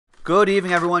Good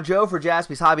evening, everyone. Joe for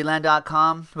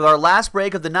JaspysHobbyland.com with our last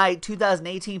break of the night,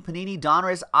 2018 Panini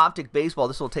DONRUSS OPTIC Baseball.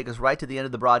 This will take us right to the end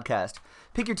of the broadcast.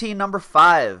 Pick your team number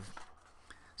 5.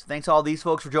 So thanks to all these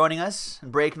folks for joining us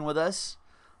and breaking with us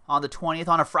on the 20th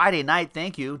on a Friday night.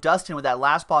 Thank you. Dustin with that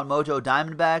last spot Mojo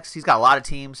Diamondbacks. He's got a lot of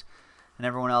teams and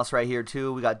everyone else right here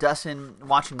too. We got Dustin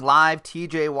watching live,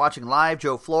 TJ watching live,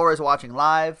 Joe Flores watching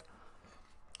live.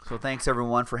 So thanks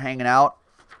everyone for hanging out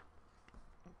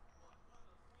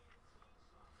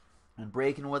and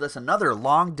breaking with us. Another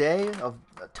long day of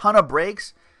a ton of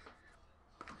breaks.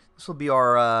 This will be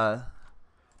our I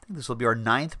think this will be our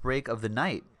 9th break of the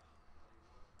night.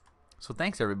 So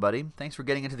thanks everybody. Thanks for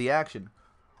getting into the action.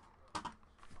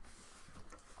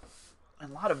 And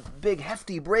a lot of big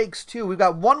hefty breaks too. We've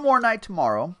got one more night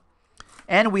tomorrow,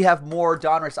 and we have more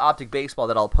DONRUSS OPTIC Baseball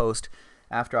that I'll post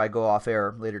after I go off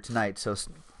air later tonight. So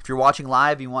if you're watching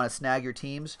live and you want to snag your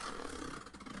teams,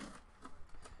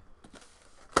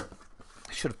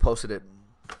 I should have posted it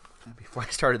before I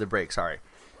started the break, sorry.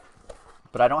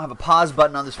 But I don't have a pause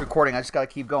button on this recording. I just got to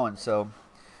keep going. So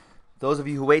those of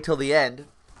you who wait till the end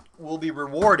will be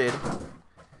rewarded,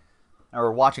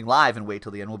 or watching live and wait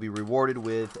till the end, will be rewarded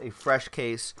with a fresh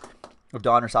case of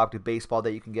DONRUSS OPTIC Baseball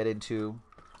that you can get into.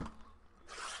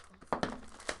 And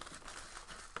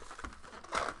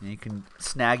you can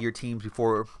snag your teams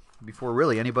before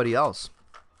really anybody else.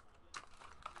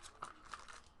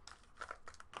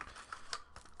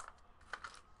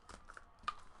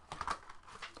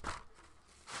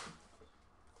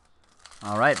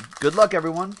 All right, good luck,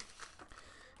 everyone.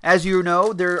 As you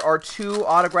know, there are 2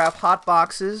 autograph hot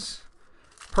boxes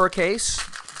per case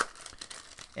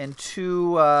and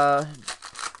 2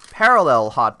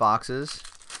 parallel hot boxes,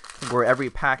 where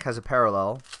every pack has a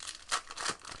parallel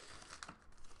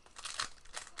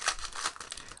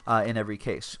in every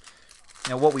case.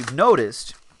 Now, what we've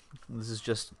noticed, and this is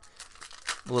just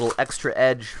a little extra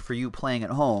edge for you playing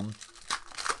at home,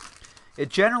 it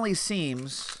generally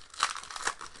seems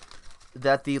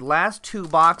that the last 2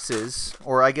 boxes,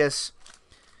 or I guess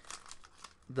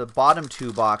the bottom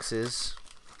 2 boxes,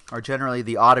 are generally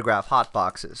the autograph hot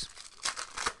boxes.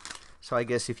 So I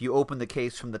guess if you open the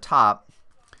case from the top,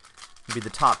 it'd be the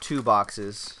top 2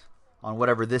 boxes on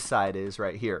whatever this side is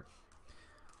right here.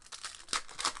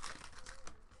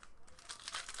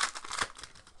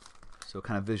 So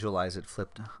kind of visualize it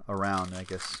flipped around, I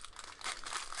guess.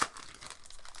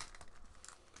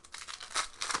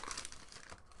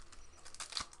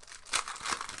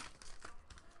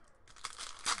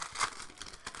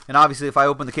 And obviously, if I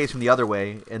open the case from the other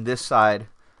way, and this side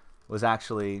was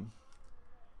actually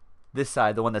this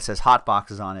side, the one that says hot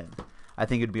boxes on it, I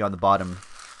think it'd be on the bottom.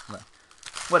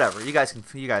 Whatever, you guys get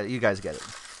it. You guys get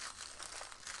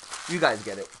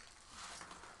it.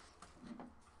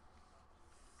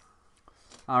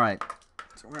 All right,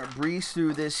 so we're gonna breeze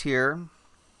through this here.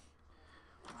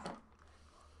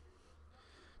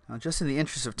 Now, just in the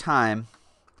interest of time,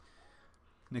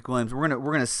 Nick Williams, we're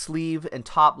gonna sleeve and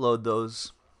top load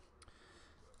those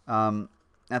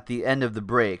at the end of the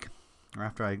break, or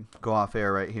after I go off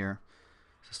air right here.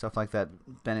 So stuff like that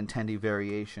Benintendi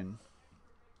variation.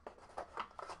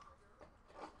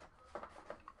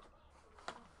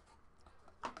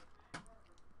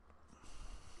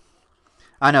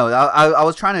 I know, I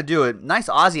was trying to do it. Nice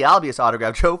Ozzy Albius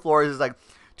autograph. Joe Flores is like,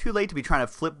 too late to be trying to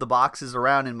flip the boxes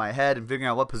around in my head and figuring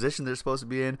out what position they're supposed to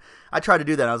be in. I tried to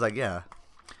do that, and I was like, yeah.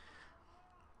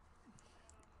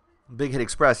 Big Hit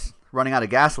Express running out of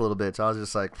gas a little bit, so I was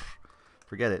just like,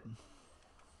 forget it.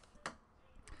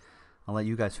 I'll let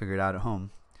you guys figure it out at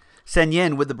home. Sen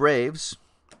Yin with the Braves.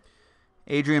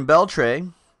 Adrian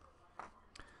Beltre.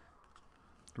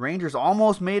 The Rangers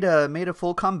almost made a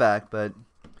full comeback, but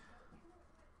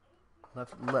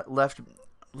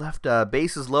left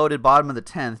bases loaded, bottom of the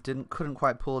 10th. Couldn't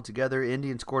quite pull it together.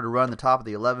 Indians scored a run the top of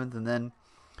the 11th, and then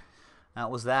that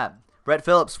was that. Brett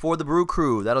Phillips for the Brew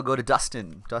Crew. That'll go to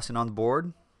Dustin. Dustin on the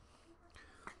board.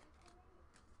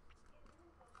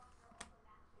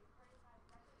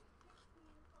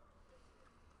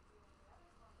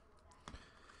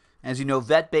 As you know,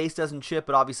 vet base doesn't ship,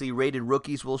 but obviously rated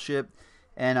rookies will ship.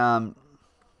 And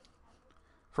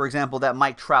for example, that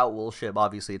Mike Trout will ship.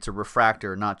 Obviously, it's a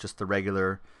refractor, not just the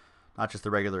regular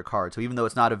card. So even though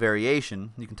it's not a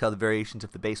variation, you can tell the variations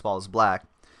if the baseball is black.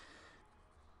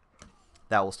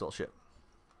 That will still ship.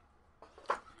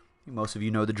 Most of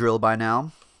you know the drill by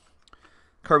now.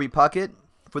 Kirby Puckett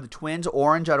for the Twins,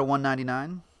 orange out of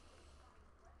 199.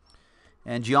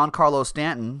 And Giancarlo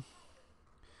Stanton,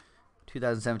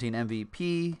 2017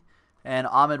 MVP. And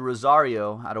Ahmed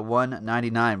Rosario out of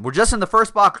 199. We're just in the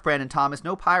first box, Brandon Thomas.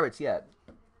 No Pirates yet.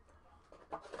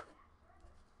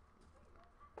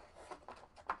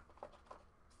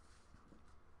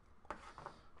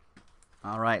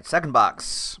 All right, second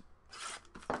box.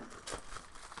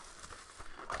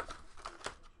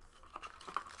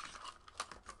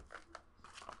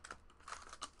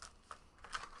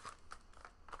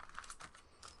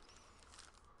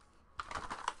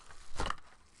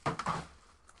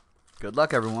 Good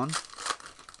luck, everyone.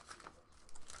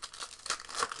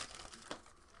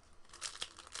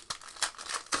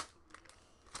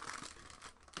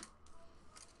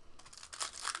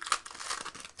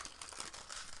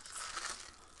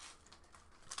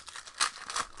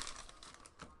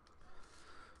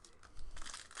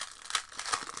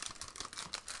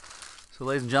 So,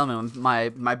 ladies and gentlemen,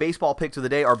 my baseball picks of the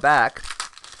day are back.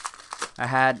 I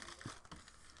had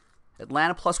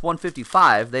Atlanta plus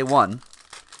 155. They won.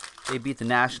 They beat the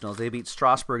Nationals. They beat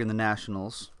Strasburg in the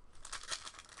Nationals.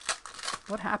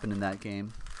 What happened in that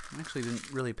game? I actually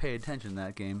didn't really pay attention to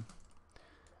that game.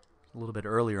 A little bit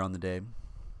earlier on the day.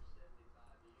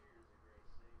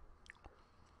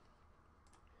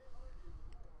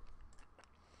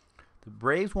 The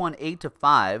Braves won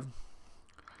 8-5.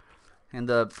 And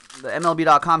the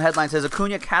MLB.com headline says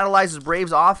Acuna catalyzes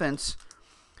Braves offense.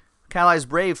 Catalyzed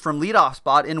Braves from leadoff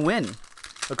spot in win.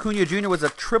 Acuna Jr. was a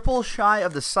triple shy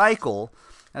of the cycle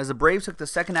as the Braves took the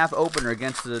second half opener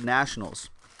against the Nationals.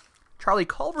 Charlie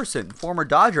Culberson, former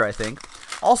Dodger, I think,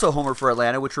 also homer for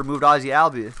Atlanta, which removed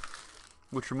Albius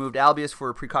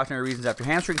for precautionary reasons after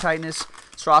hamstring tightness.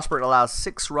 Strasburg allows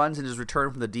 6 runs in his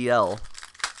return from the DL,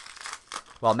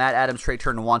 while Matt Adams straight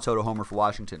turned to Juan Soto homer for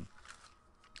Washington.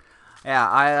 Yeah,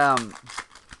 I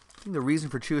think the reason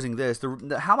for choosing this,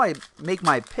 how I make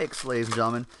my picks, ladies and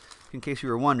gentlemen, in case you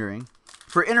were wondering,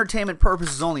 for entertainment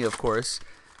purposes only, of course,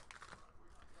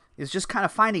 is just kind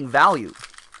of finding value.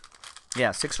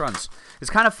 Yeah, 6 runs. It's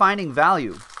kind of finding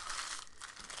value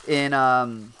in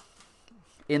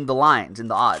the lines, in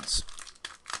the odds,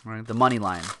 right? The money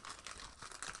line.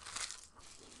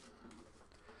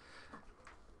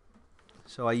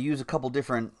 So I use a couple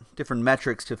different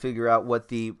metrics to figure out what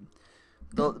the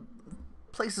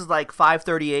places like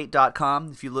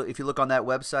 538.com, if you look on that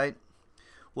website,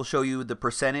 will show you the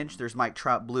percentage. There's Mike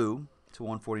Trout blue to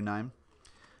 149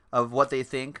 of what they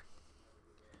think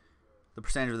the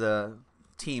percentage of the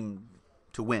team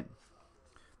to win.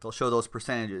 They'll show those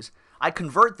percentages. I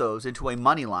convert those into a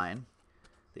money line,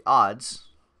 the odds.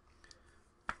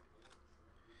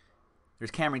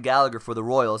 There's Cameron Gallagher for the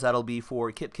Royals. That'll be for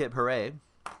Kip Kip Hooray.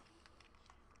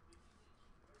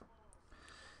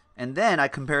 And then I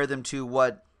compare them to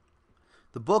what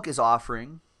the book is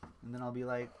offering. And then I'll be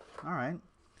like, all right.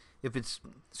 If it's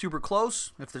super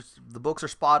close, if the books are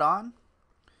spot on,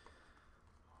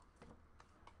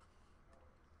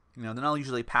 then I'll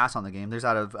usually pass on the game. There's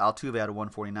out of Altuve out of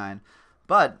 149.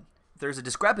 But if there's a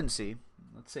discrepancy,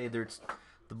 let's say the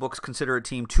books consider a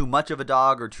team too much of a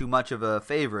dog or too much of a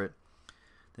favorite,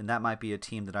 then that might be a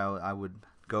team that I would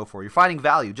go for. You're finding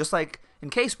value, just like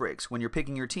in case breaks when you're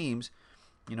picking your teams.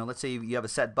 Let's say you have a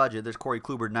set budget. There's Corey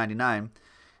Kluber 99,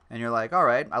 and you're like, all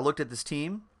right, I looked at this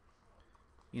team.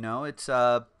 It's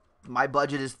my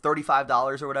budget is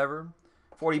 $35 or whatever,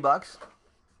 $40.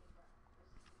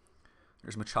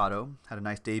 There's Machado, had a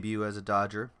nice debut as a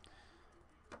Dodger,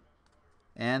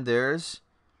 and there's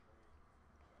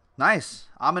nice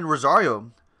Amin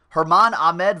Rosario, Herman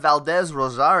Ahmed Valdez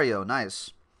Rosario,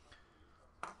 nice.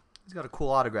 He's got a cool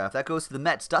autograph. That goes to the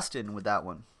Mets. Dustin with that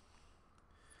one.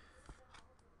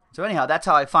 So anyhow, that's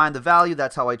how I find the value.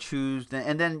 That's how I choose.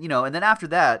 And then after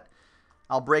that,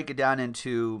 I'll break it down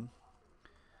into,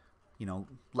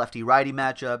 lefty-righty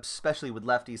matchups, especially with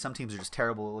lefties. Some teams are just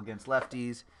terrible against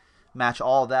lefties. Match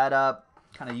all that up.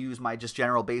 Kind of use my just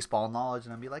general baseball knowledge,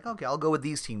 and I'll be like, okay, I'll go with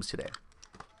these teams today.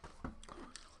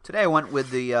 Today I went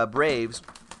with the Braves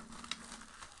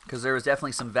because there was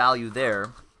definitely some value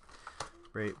there.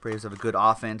 Braves have a good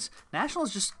offense.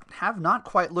 Nationals just have not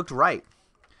quite looked right.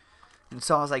 And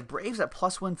so I was like, Braves at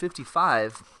plus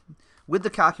 155. With the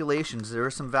calculations, there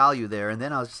was some value there. And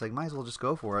then I was just like, might as well just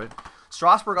go for it.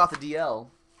 Strasburg off the DL.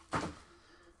 I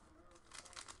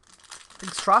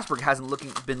think Strasburg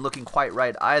hasn't been looking quite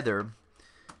right either.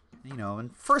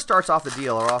 And first starts off the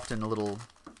DL are often a little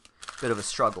bit of a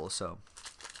struggle. So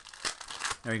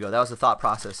there you go. That was the thought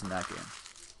process in that game.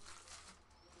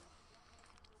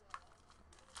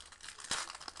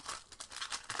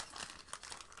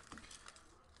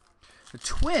 The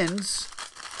Twins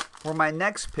were my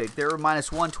next pick. They were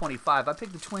minus 125. I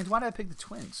picked the Twins. Why did I pick the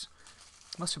Twins?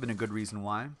 Must have been a good reason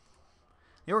why.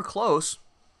 They were close.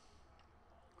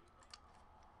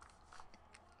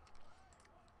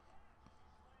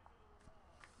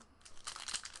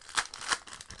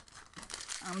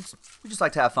 We just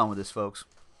like to have fun with this, folks.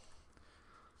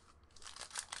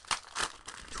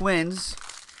 Twins.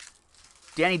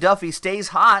 Danny Duffy stays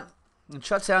hot and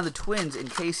shuts down the Twins in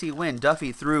case he win.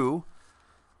 Duffy through.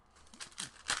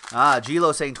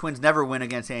 Gilo saying Twins never win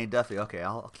against Danny Duffy. Okay,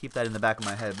 I'll keep that in the back of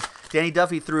my head. Danny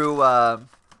Duffy threw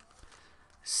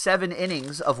 7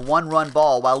 innings of 1-run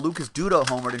ball while Lucas Duda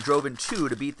homered and drove in 2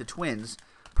 to beat the Twins.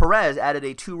 Perez added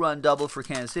a 2-run double for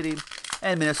Kansas City,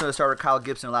 and Minnesota starter Kyle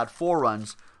Gibson allowed 4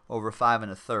 runs over 5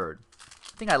 1/3.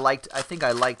 I think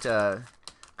I liked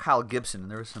Kyle Gibson.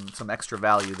 There was some extra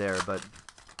value there, but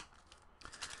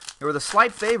they were the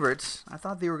slight favorites. I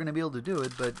thought they were going to be able to do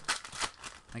it, but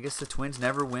I guess the Twins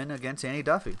never win against Danny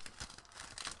Duffy.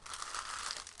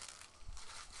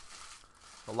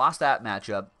 So lost that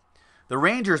matchup. The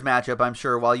Rangers matchup, I'm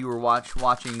sure, while you were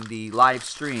watching the live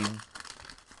stream,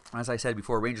 as I said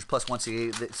before, Rangers plus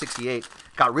 168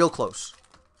 got real close,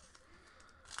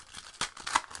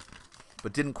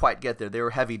 but didn't quite get there. They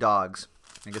were heavy dogs.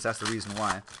 I guess that's the reason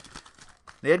why.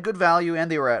 They had good value, and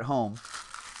they were at home.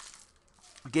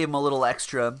 Gave them a little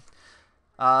extra.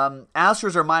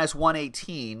 Astros are minus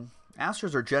 118.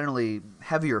 Astros are generally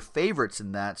heavier favorites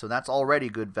in that, so that's already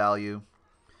good value.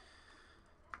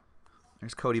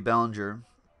 There's Cody Bellinger.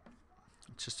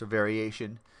 It's just a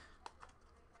variation.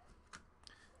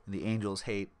 The Angels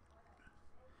hate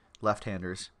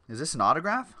left-handers. Is this an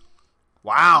autograph?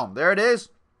 Wow, there it is.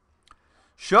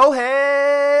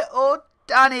 Shohei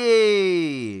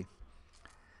Ohtani.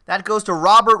 That goes to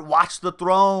Robert Watch the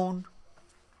Throne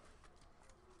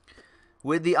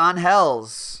with the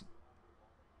Angels.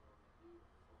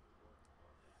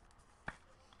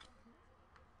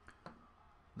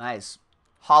 Nice.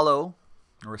 Hollow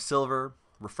or a silver,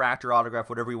 refractor autograph,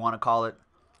 whatever you want to call it.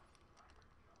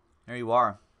 There you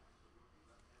are.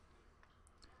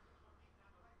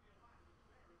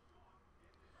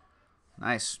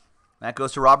 Nice. That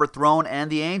goes to Robert Throne and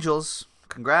the Angels.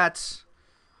 Congrats.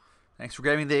 Thanks for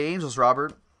getting the Angels,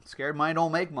 Robert. Scared money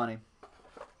don't make money.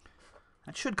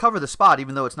 That should cover the spot,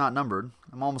 even though it's not numbered.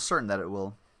 I'm almost certain that it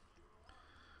will.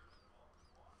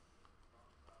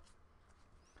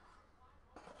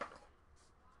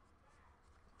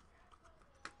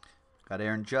 Got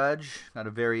Aaron Judge. Got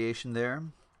a variation there.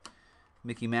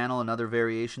 Mickey Mantle, another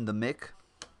variation, the Mick.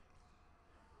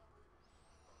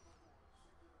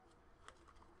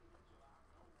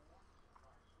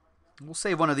 We'll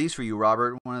save one of these for you,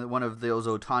 Robert. One of those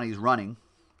Ohtani's running.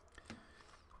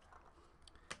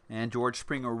 And George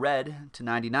Springer red to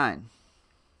 99.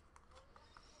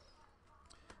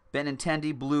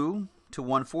 Benintendi blue to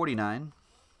 149.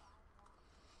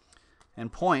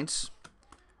 And points,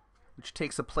 which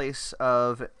takes the place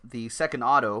of the second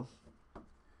auto.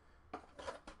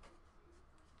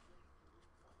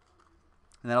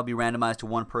 And that'll be randomized to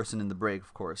one person in the break,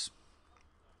 of course.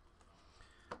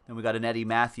 Then we got an Eddie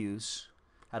Matthews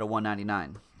at a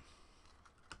 199.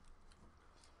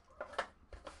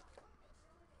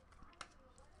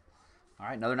 All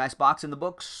right, another nice box in the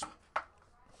books.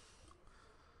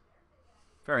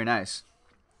 Very nice.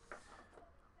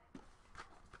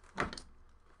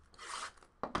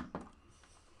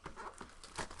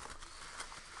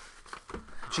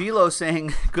 Gilo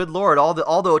saying, good Lord, all the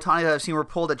Ohtani that I've seen were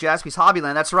pulled at Jaspys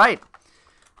Hobbyland. That's right,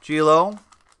 Gilo.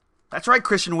 That's right,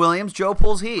 Christian Williams. Joe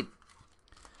pulls heat.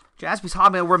 Jaspys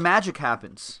Hobbyland, where magic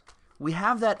happens. We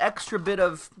have that extra bit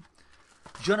of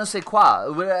je ne sais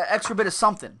quoi, extra bit of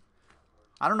something.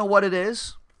 I don't know what it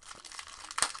is,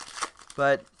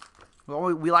 but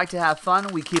we like to have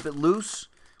fun. We keep it loose.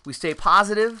 We stay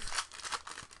positive,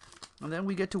 and then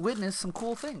we get to witness some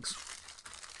cool things.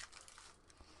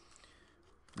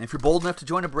 And if you're bold enough to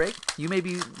join a break, you may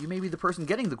be the person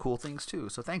getting the cool things too.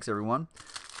 So thanks, everyone.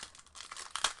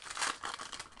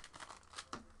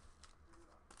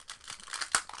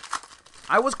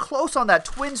 I was close on that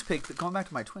Twins pick. Going back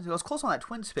to my Twins, I was close on that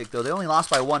Twins pick, though. They only lost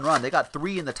by 1 run. They got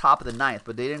 3 in the top of the 9th,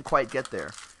 but they didn't quite get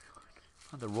there.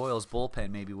 The Royals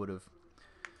bullpen maybe would have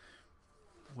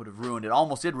ruined it.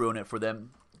 Almost did ruin it for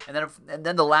them. And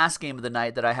then the last game of the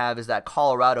night that I have is that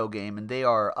Colorado game, and they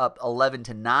are up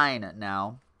 11-9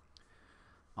 now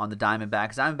on the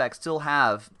Diamondbacks. Diamondbacks still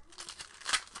have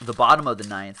the bottom of the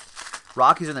 9th.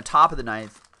 Rockies are in the top of the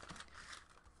 9th,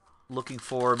 looking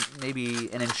for maybe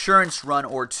an insurance run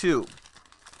or 2.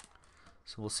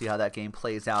 So we'll see how that game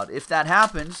plays out. If that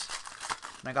happens,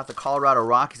 and I got the Colorado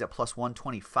Rockies at plus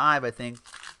 125, I think.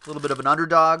 A little bit of an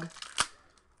underdog.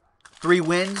 3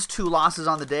 wins, 2 losses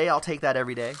on the day. I'll take that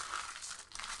every day.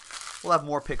 We'll have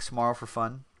more picks tomorrow for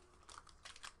fun.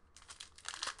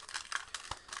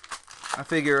 I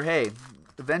figure, hey,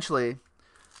 eventually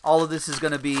all of this is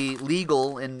going to be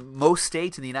legal in most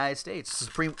states in the United States.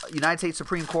 United States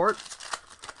Supreme Court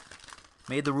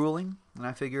made the ruling, and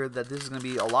I figured that this is going to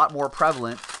be a lot more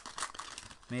prevalent.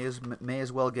 May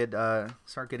as well get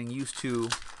start getting used to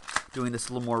doing this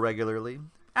a little more regularly.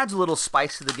 Adds a little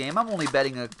spice to the game. I'm only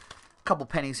betting a couple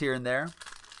pennies here and there,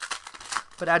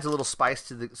 but adds a little spice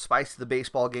to the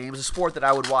baseball game. It's a sport that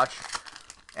I would watch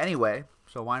anyway,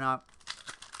 so why not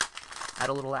add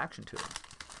a little action to it?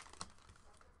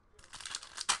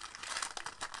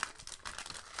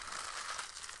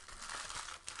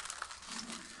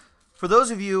 For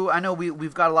those of you, I know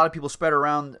we've got a lot of people spread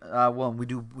around. Well, we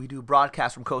do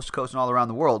broadcasts from coast to coast and all around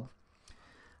the world.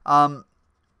 How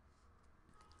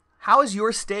is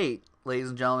your state, ladies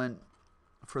and gentlemen?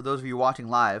 For those of you watching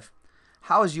live,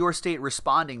 how is your state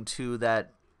responding to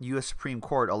that U.S. Supreme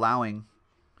Court allowing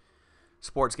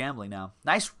sports gambling now?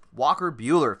 Nice Walker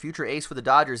Buehler, future ace for the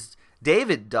Dodgers.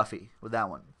 David Duffy with that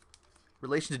one.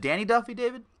 Relation to Danny Duffy,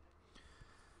 David?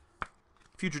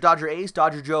 Future Dodger ace,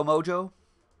 Dodger Joe Mojo.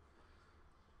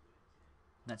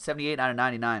 That's 78 out of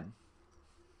 99.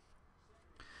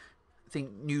 I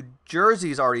think New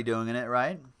Jersey's already doing it,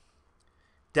 right?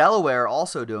 Delaware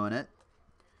also doing it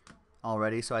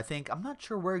already. So I think, I'm not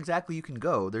sure where exactly you can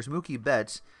go. There's Mookie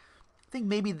Betts. I think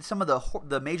maybe some of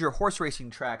the major horse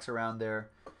racing tracks around there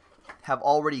have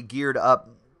already geared up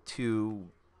to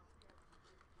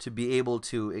be able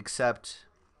to accept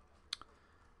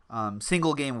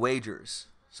single game wagers,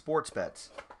 sports bets.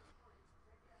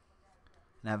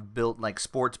 And have built like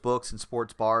sports books and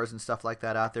sports bars and stuff like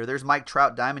that out there. There's Mike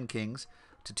Trout Diamond Kings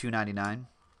to $2.99.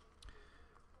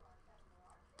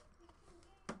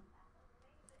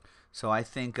 So I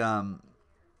think nice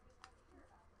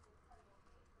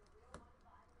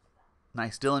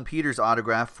Dylan Peters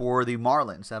autograph for the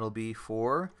Marlins. That'll be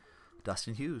for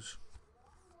Dustin Hughes.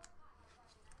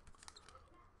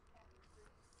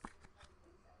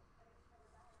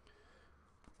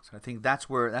 I think that's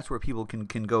where people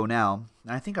can go now.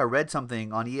 And I think I read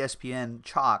something on ESPN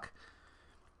Chalk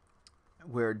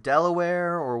where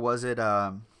Delaware, or was it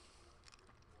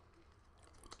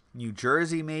New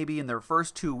Jersey maybe, in their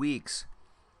first 2 weeks,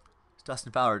 it's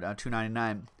Dustin Fowler,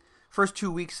 $2.99. First 2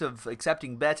 weeks of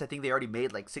accepting bets, I think they already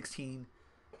made like $16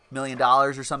 million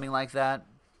or something like that.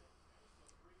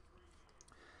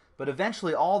 But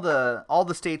eventually all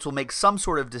the states will make some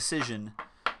sort of decision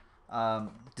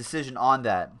on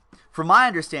that. From my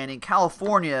understanding,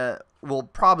 California will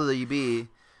probably be,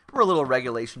 we're a little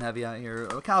regulation heavy out here.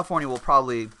 California will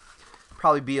probably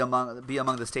be among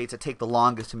the states that take the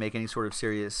longest to make any sort of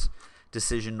serious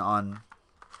decision on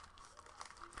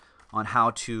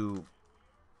how to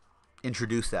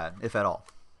introduce that, if at all.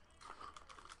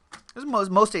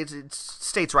 Most states, it's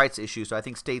states' rights issue, so I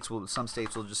think some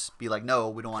states will just be like, no,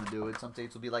 we don't want to do it. Some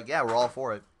states will be like, yeah, we're all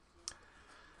for it.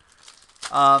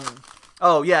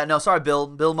 Oh, yeah, no, sorry, Bill.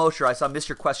 Bill Mosher, I missed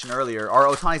your question earlier. Are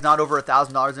Ohtani's not over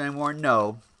 $1,000 anymore?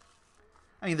 No.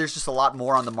 I mean, there's just a lot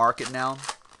more on the market now.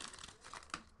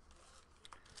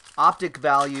 Optic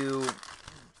value,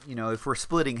 if we're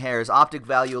splitting hairs, optic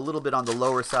value a little bit on the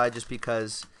lower side just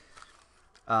because,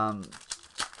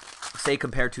 say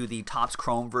compared to the Topps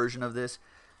Chrome version of this,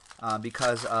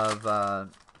 because of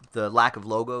the lack of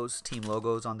logos, team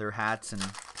logos on their hats, and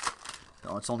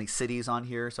it's only cities on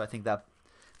here, so I think that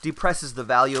depresses the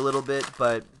value a little bit,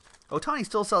 but Ohtani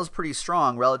still sells pretty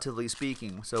strong, relatively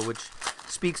speaking, so which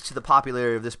speaks to the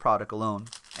popularity of this product alone,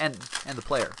 and the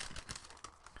player.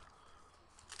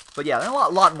 But yeah, there's a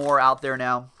lot more out there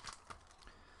now.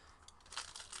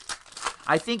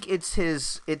 I think it's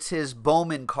his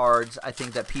Bowman cards, I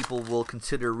think, that people will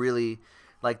consider really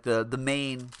like the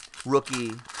main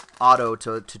rookie auto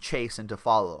to chase and to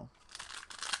follow.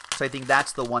 So I think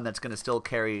that's the one that's going to still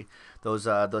carry those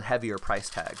the heavier price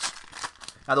tags.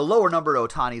 Now the lower numbered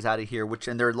Ohtani's out of here,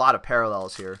 and there are a lot of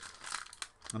parallels here.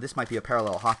 And this might be a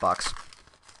parallel hotbox.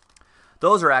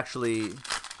 Those are actually,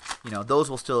 those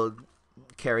will still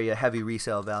carry a heavy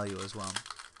resale value as well.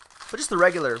 But just the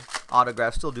regular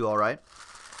autographs still do all right.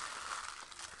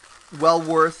 Well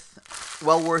worth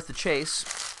the chase.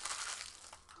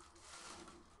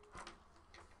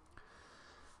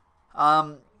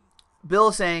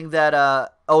 Bill saying that,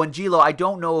 and Gilo, I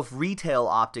don't know if retail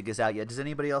optic is out yet. Does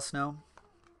anybody else know?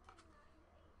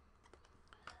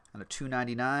 And a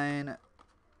 $2.99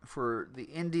 for the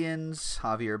Indians.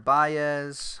 Javier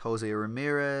Baez, Jose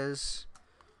Ramirez,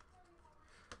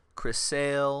 Chris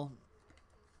Sale.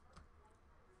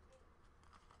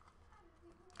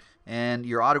 And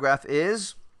your autograph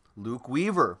is Luke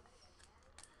Weaver.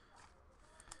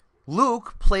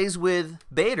 Luke plays with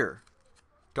Bader,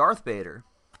 Darth Bader.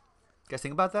 You guys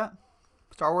think about that?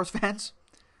 Star Wars fans?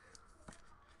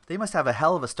 They must have a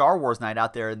hell of a Star Wars night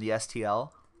out there in the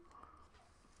STL.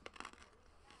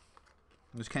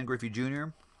 There's Ken Griffey Jr.,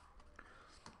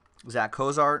 Zach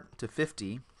Cozart to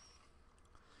 50.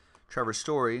 Trevor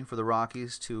Story for the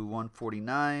Rockies to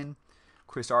 149.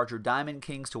 Chris Archer Diamond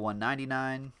Kings to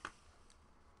 199.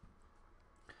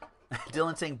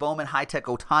 Dylan saying Bowman high-tech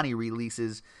Ohtani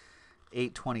releases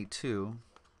 822.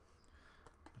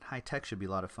 High-tech should be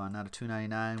a lot of fun. Out of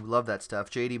 299. We love that stuff.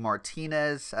 JD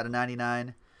Martinez out of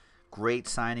 99. Great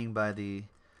signing by the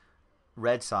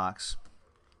Red Sox.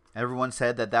 Everyone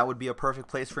said that would be a perfect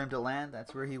place for him to land.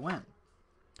 That's where he went.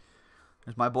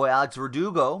 There's my boy Alex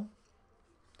Verdugo.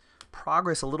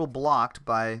 Progress a little blocked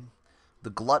by the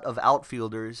glut of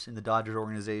outfielders in the Dodgers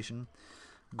organization.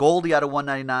 Goldie out of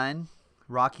 199.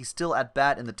 Rocky still at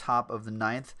bat in the top of the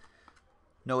 9th.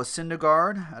 Noah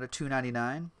Syndergaard out of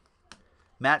 299.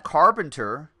 Matt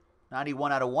Carpenter,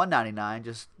 91 out of 199.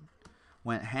 Just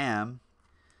went ham.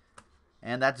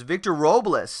 And that's Victor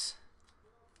Robles.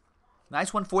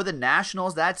 Nice one for the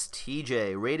Nationals. That's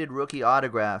TJ. Rated rookie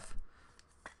autograph.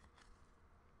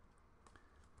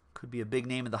 Could be a big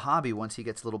name in the hobby once he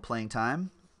gets a little playing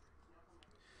time.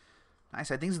 Nice.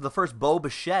 I think this is the first Bo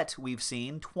Bichette we've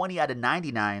seen. 20 out of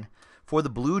 99 for the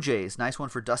Blue Jays. Nice one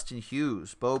for Dustin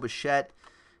Hughes. Bo Bichette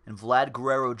and Vlad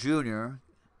Guerrero Jr.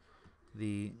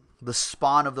 The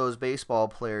spawn of those baseball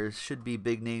players should be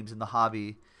big names in the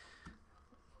hobby.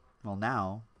 Well,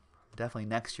 now. Definitely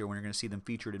next year when you're going to see them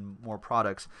featured in more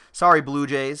products. Sorry, Blue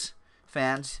Jays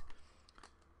fans.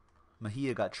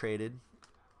 Mejia got traded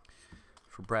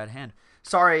for Brad Hand.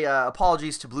 Sorry,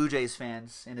 apologies to Blue Jays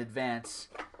fans in advance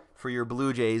for your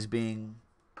Blue Jays being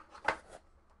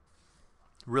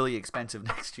really expensive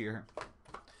next year.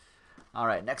 All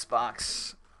right, next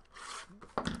box.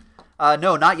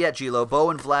 No, not yet, Gilo. Bo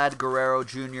and Vlad Guerrero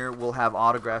Jr. will have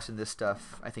autographs in this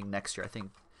stuff, I think, next year. I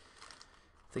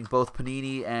think both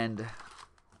Panini and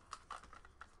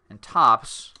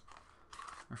Topps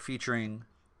are featuring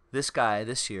this guy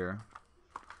this year.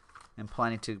 And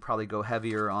planning to probably go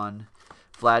heavier on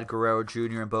Vlad Guerrero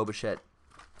Jr. and Bo Bichette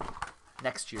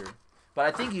next year. But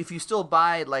I think if you still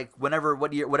buy, like,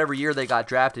 whatever year they got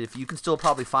drafted, if you can still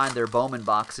probably find their Bowman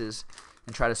boxes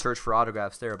and try to search for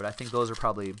autographs there. But I think those are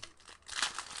probably,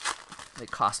 they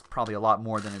cost probably a lot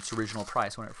more than its original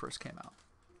price when it first came out.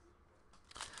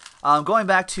 Going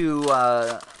back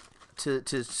to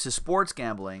sports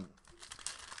gambling,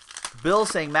 Bill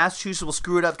saying Massachusetts will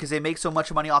screw it up because they make so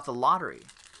much money off the lottery.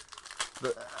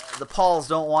 The Pauls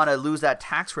don't want to lose that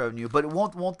tax revenue, but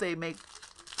won't they make?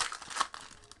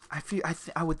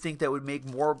 I would think that would make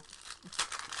more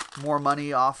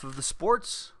money off of the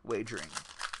sports wagering.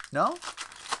 No,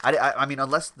 I mean,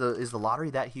 unless is the lottery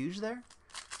that huge there?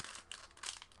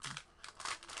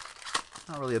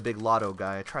 Not really a big lotto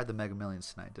guy. I tried the Mega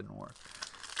Millions tonight. Didn't work.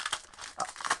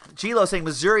 Gilo saying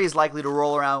Missouri is likely to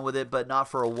roll around with it, but not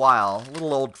for a while. A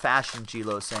little old-fashioned,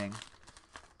 Gilo saying.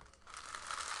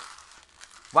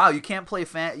 Wow, you can't play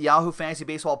Yahoo Fantasy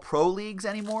Baseball Pro Leagues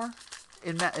anymore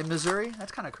in Missouri?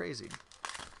 That's kind of crazy.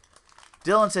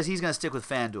 Dylan says he's going to stick with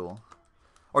FanDuel.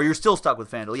 Or you're still stuck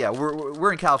with FanDuel. Yeah,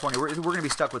 we're in California. We're going to be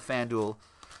stuck with FanDuel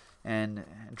and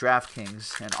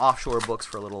DraftKings and offshore books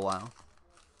for a little while.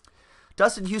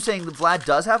 Dustin Hughes saying that Vlad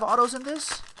does have autos in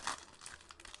this?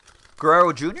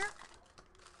 Guerrero Jr.?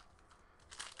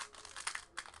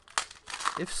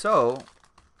 If so,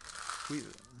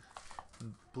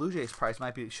 Blue Jays price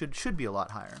should be a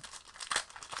lot higher.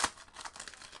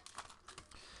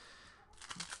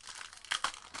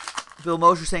 Bill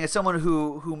Mosher saying as someone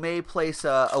who may place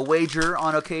a wager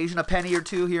on occasion, a penny or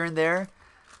two here and there,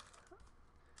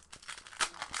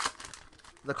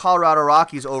 the Colorado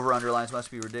Rockies over-underlines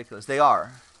must be ridiculous. They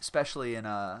are, especially when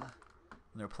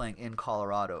they're playing in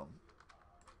Colorado.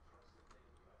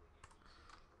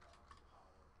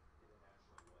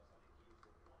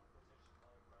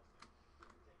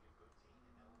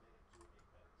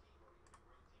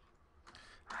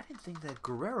 I didn't think that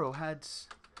Guerrero had.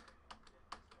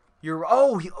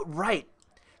 Right,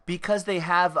 because they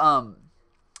have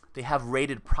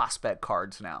rated prospect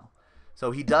cards now,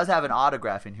 so he does have an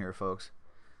autograph in here, folks.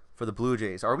 For the Blue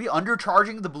Jays. Are we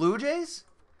undercharging the Blue Jays?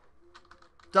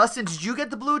 Dustin, did you get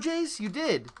the Blue Jays? You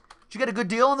did. Did you get a good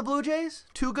deal on the Blue Jays?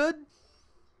 Too good?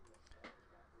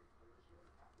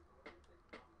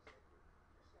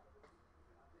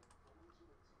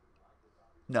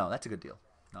 No, that's a good deal.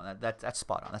 No, that's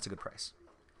spot on. That's a good price.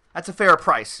 That's a fair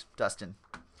price, Dustin.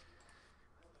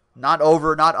 Not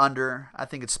over, not under. I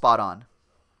think it's spot on.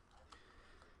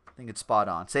 I think it's spot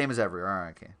on. Same as ever. All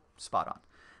right, okay. Spot on.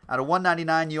 Out of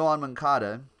 199, Yohan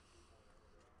Moncada.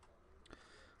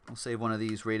 We'll save one of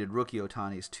these rated rookie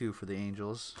Ohtanis, too, for the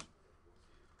Angels.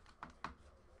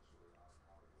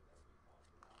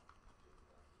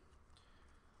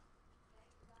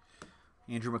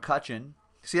 Andrew McCutchen.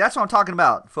 See, that's what I'm talking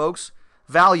about, folks.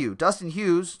 Value. Dustin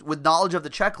Hughes, with knowledge of the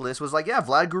checklist, was like, yeah,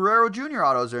 Vlad Guerrero Jr.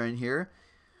 autos are in here.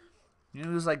 You know,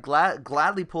 he was like,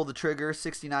 gladly pulled the trigger,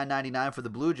 $69.99 for the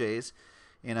Blue Jays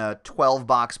in a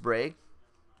 12-box break.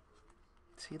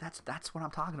 See, that's what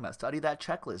I'm talking about. Study that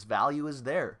checklist. Value is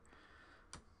there.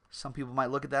 Some people might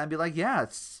look at that and be like, yeah,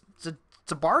 it's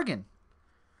a bargain.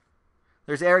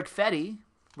 There's Eric Fetty,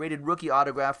 rated rookie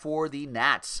autograph for the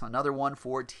Nats. Another one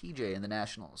for TJ in the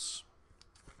Nationals.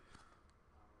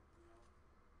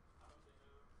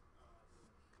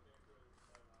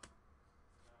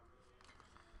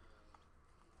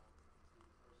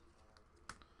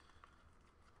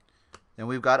 Then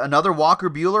we've got another Walker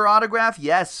Buehler autograph.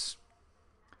 Yes.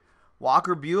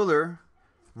 Walker Buehler,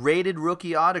 rated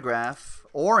rookie autograph.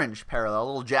 Orange parallel, a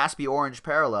little Jaspy orange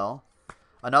parallel.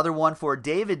 Another one for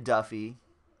David Duffy.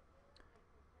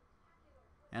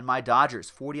 And my Dodgers,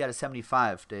 40 out of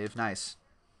 75, Dave. Nice.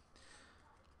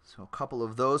 So a couple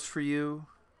of those for you.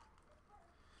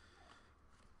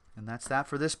 And that's that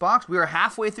for this box. We are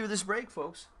halfway through this break,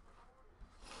 folks.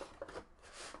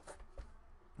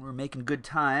 We're making good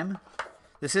time.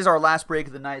 This is our last break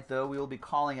of the night, though. We will be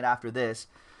calling it after this.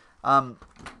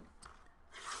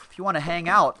 If you want to hang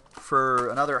out for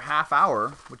another half hour,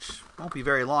 which won't be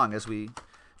very long as we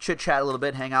chit-chat a little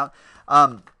bit, hang out,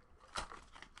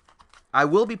 I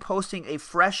will be posting a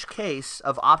fresh case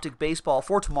of Optic Baseball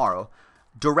for tomorrow,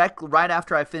 right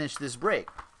after I finish this break.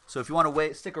 So if you want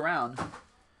to stick around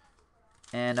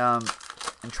and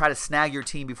try to snag your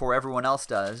team before everyone else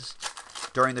does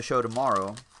during the show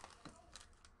tomorrow,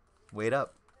 wait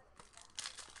up.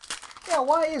 Yeah,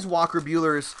 why is Walker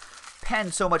Buehler's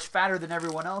pen so much fatter than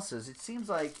everyone else's? It seems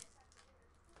like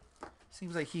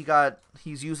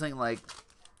he's using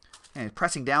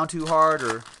pressing down too hard,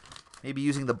 or maybe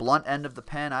using the blunt end of the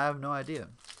pen. I have no idea.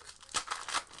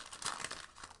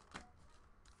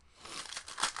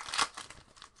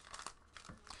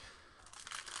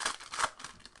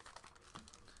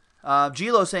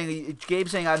 Gabe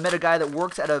saying, I met a guy that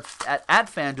works at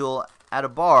FanDuel at a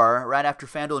bar right after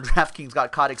FanDuel and DraftKings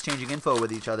got caught exchanging info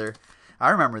with each other. I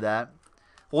remember that.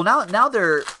 Well, now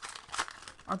they're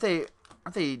aren't they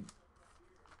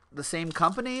the same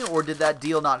company, or did that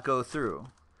deal not go through?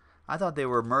 I thought they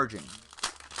were merging.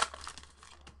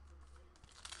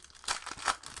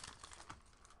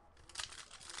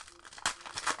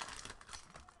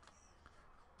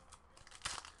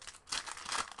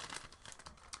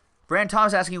 Brand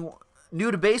Thomas asking,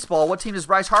 new to baseball, what team does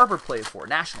Bryce Harper play for?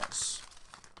 Nationals.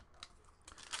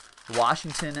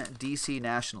 Washington, D.C.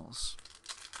 Nationals.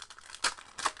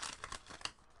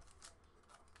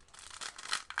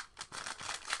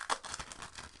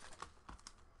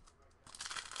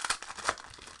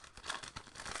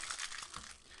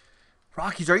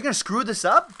 Rockies, are you going to screw this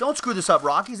up? Don't screw this up,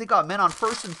 Rockies. They got men on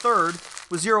first and third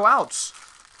with 0 outs.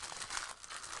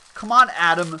 Come on,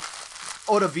 Adam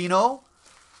Ottavino.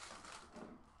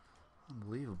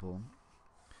 Unbelievable.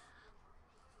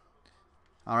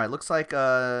 All right, looks like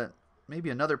maybe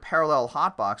another parallel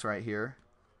hot box right here.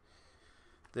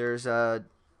 There's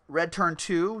Red Turn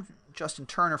 2, Justin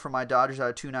Turner for my Dodgers out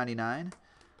of 299.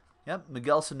 Yep,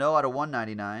 Miguel Sano out of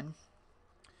 199.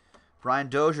 Brian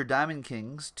Dozier, Diamond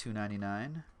Kings,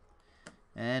 299.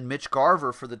 And Mitch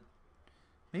Garver for the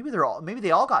maybe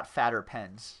they all got fatter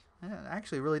pens. I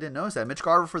actually really didn't notice that. Mitch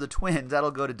Garver for the Twins,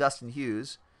 that'll go to Dustin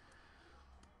Hughes.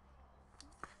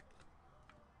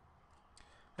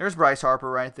 There's Bryce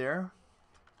Harper right there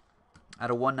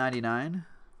out of 199.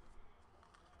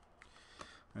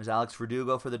 There's Alex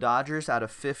Verdugo for the Dodgers out of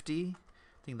 50.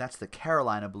 I think that's the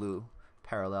Carolina blue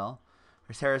parallel.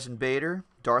 There's Harrison Bader,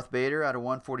 Darth Bader out of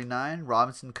 149.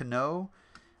 Robinson Cano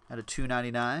out of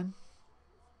 299.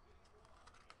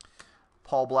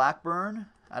 Paul Blackburn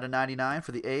out of 99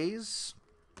 for the A's.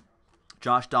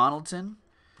 Josh Donaldson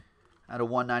out of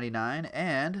 199.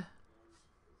 And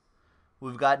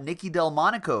we've got Nicky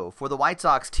Delmonico for the White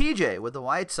Sox. TJ with the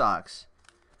White Sox.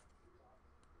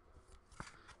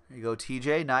 There you go,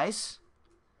 TJ. Nice.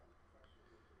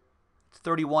 It's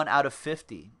 31 out of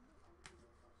 50.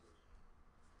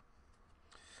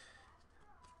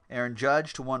 Aaron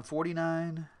Judge to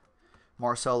 149.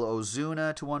 Marcell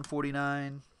Ozuna to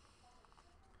 149.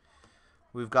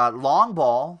 We've got long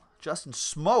ball, Justin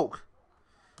Smoke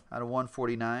out of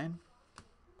 149.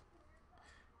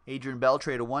 Adrian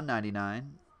Beltre to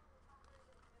 199.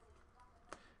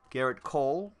 Garrett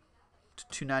Cole to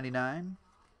 299.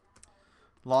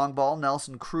 Long ball,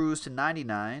 Nelson Cruz to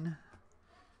 99.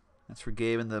 That's for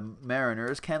Gabe and the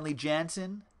Mariners. Kenley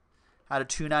Jansen out of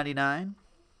 299.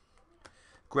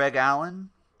 Greg Allen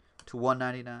to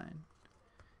 199.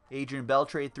 Adrian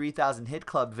Beltre, 3,000 hit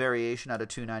club variation out of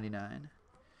 299.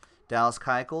 Dallas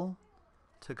Keuchel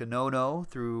took a no-no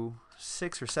through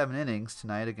 6 or 7 innings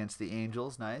tonight against the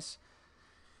Angels. Nice.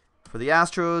 For the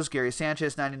Astros, Gary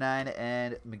Sanchez, 99,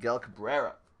 and Miguel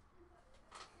Cabrera.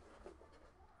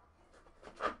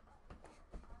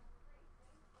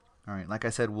 All right, like I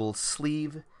said, we'll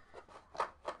sleeve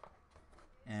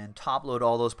and top load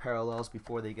all those parallels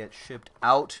before they get shipped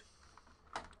out.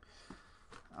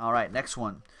 All right, next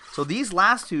one. So these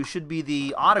last two should be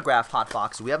the autographed hot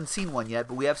boxes. We haven't seen one yet,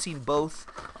 but we have seen both.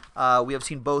 We have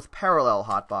seen both parallel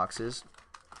hot boxes.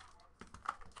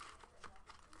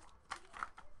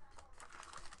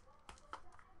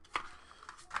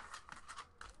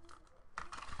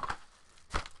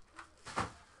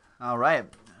 All right.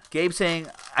 Gabe saying,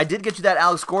 I did get you that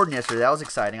Alex Gordon yesterday. That was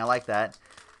exciting. I like that.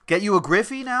 Get you a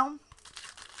Griffey now?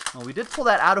 Well, we did pull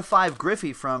that out of 5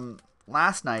 Griffey from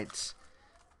last night.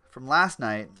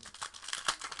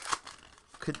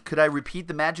 Could I repeat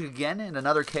the magic again in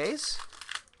another case?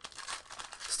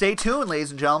 Stay tuned,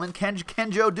 ladies and gentlemen.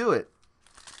 Can Joe do it?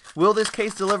 Will this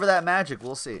case deliver that magic?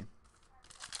 We'll see.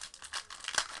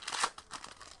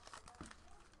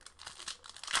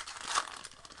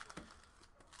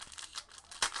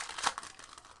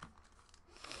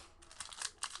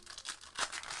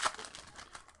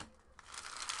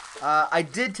 I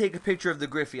did take a picture of the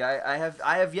Griffey. I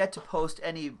have yet to post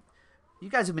any. You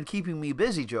guys have been keeping me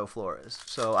busy, Joe Flores,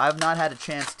 so I've not had a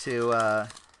chance to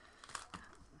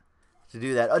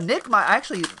do that. Nick, I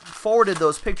actually forwarded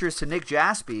those pictures to Nick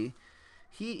Jaspy.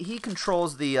 He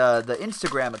controls the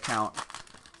Instagram account,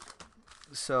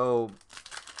 so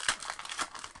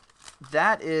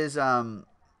that is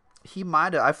he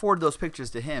might have. I forwarded those pictures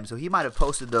to him, so he might have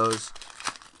posted those.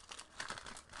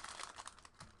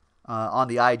 On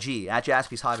the IG, at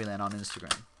Jaspys Hobbyland on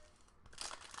Instagram.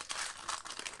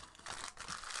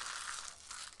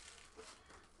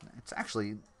 It's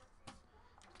actually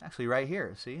right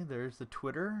here. See, there's the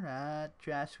Twitter at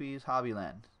Jaspys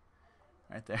Hobbyland.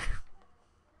 Right there.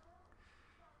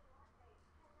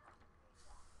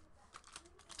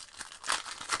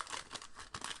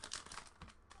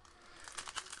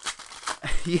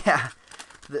 Yeah,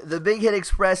 the Big Hit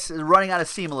Express is running out of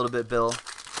steam a little bit, Bill.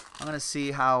 I'm going to see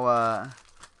how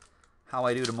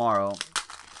I do tomorrow.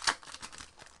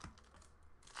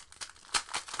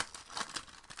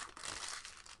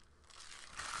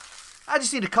 I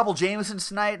just need a couple Jamesons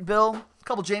tonight, Bill. A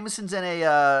couple Jamesons and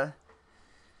a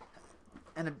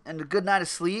good night of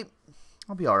sleep.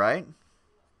 I'll be all right.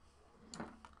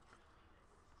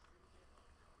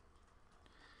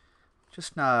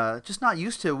 Just not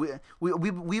used to.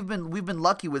 We've been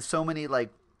lucky with so many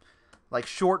like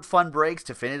short fun breaks,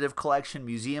 definitive collection,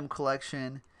 museum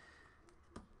collection.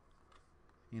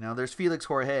 You know, there's Felix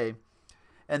Jorge,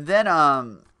 and then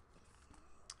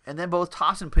both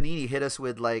Topps and Panini hit us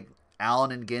with like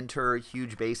Allen and Ginter,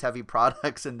 huge base heavy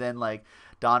products, and then like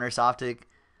DONRUSS OPTIC.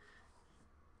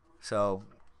 So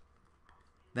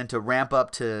then to ramp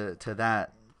up to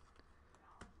that.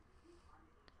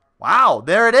 Wow,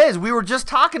 there it is. We were just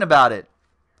talking about it.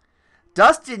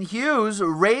 Dustin Hughes,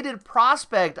 rated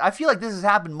prospect. I feel like this has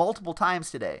happened multiple times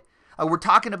today. We're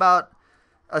talking about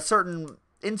a certain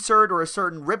insert or a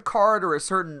certain rip card or a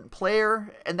certain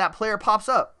player, and that player pops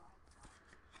up.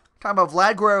 Talking about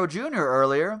Vlad Guerrero Jr.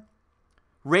 earlier.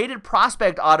 Rated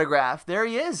prospect autograph. There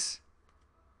he is.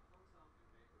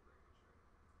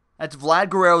 That's Vlad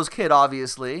Guerrero's kid,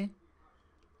 obviously.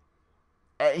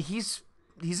 He's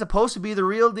supposed to be the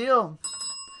real deal.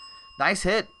 Nice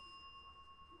hit.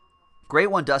 Great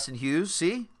one, Dustin Hughes.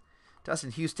 See?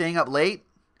 Dustin Hughes staying up late.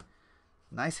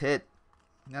 Nice hit.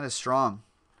 That is strong.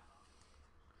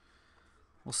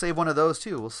 We'll save one of those,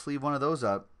 too. We'll sleeve one of those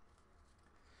up.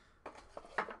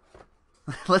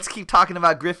 Let's keep talking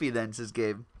about Griffey, then, says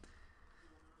Gabe.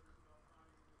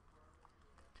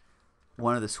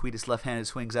 One of the sweetest left-handed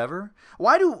swings ever.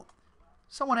 Why do...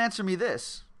 Someone answer me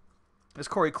this. It's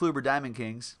Corey Kluber, Diamond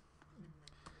Kings.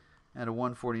 At a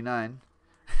 149.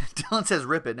 Dylan says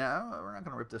rip it. No, we're not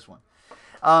going to rip this one.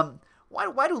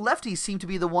 Why do lefties seem to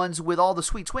be the ones with all the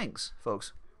sweet swings,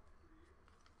 folks?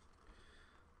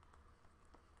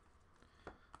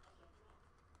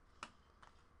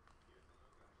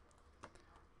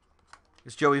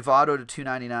 It's Joey Votto to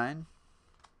 299.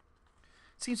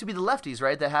 Seems to be the lefties,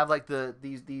 right, that have like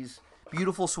these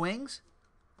beautiful swings.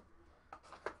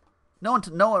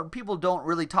 People don't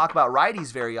really talk about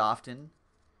righties very often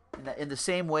in the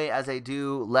same way as they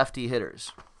do lefty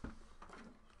hitters.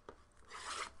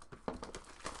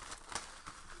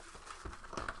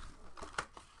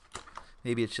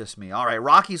 Maybe it's just me. All right,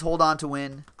 Rockies hold on to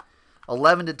win.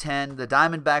 11-10. The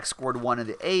Diamondbacks scored 1 in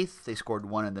the 8th. They scored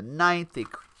 1 in the 9th. They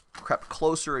crept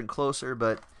closer and closer,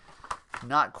 but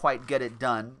not quite get it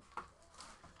done.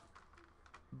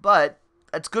 But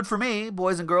that's good for me,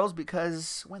 boys and girls,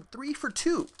 because went 3 for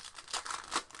 2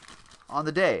 on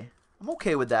the day. I'm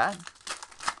okay with that.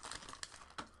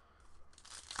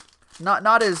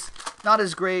 Not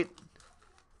as great,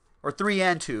 or 3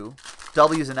 and 2,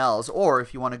 W's and L's, or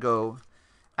if you want to go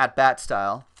at bat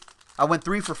style, I went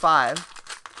 3 for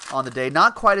 5 on the day.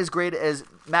 Not quite as great as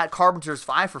Matt Carpenter's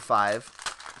 5 for 5,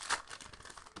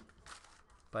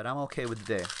 but I'm okay with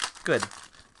the day. Good.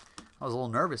 I was a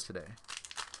little nervous today.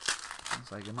 I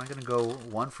was like, am I going to go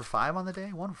 1 for 5 on the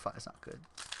day? 1 for 5 is not good.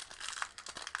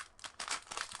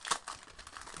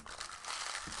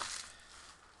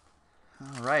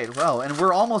 All right, well, and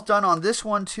we're almost done on this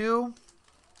one too.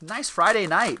 Nice Friday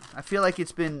night. I feel like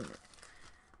we've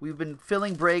been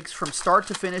filling breaks from start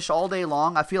to finish all day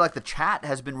long. I feel like the chat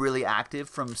has been really active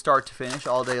from start to finish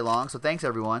all day long. So thanks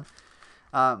everyone.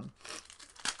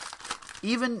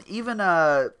 Even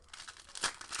if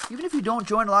you don't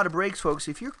join a lot of breaks, folks,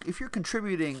 if you're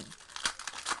contributing,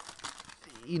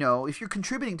 if you're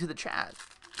contributing to the chat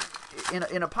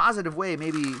in a positive way,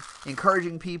 maybe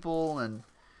encouraging people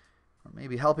or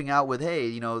maybe helping out with,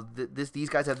 hey, these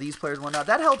guys have these players and whatnot,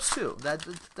 that helps too.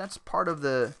 That's part of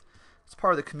the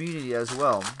community as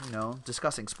well.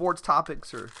 Discussing sports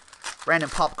topics or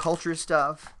random pop culture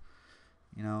stuff.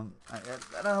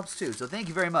 That helps too. So thank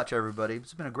you very much, everybody.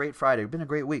 It's been a great Friday. It's been a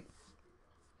great week.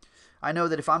 I know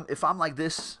that if I'm like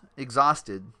this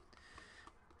exhausted,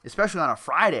 especially on a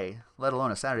Friday, let alone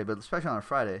a Saturday, but especially on a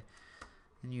Friday,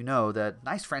 and that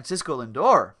nice Francisco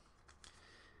Lindor.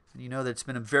 And that it's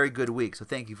been a very good week. So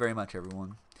thank you very much,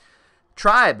 everyone.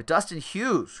 Tribe, Dustin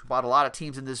Hughes, who bought a lot of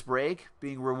teams in this break,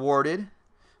 being rewarded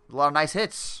with a lot of nice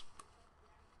hits.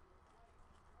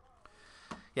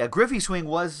 Yeah, Griffey swing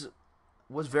was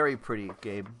very pretty,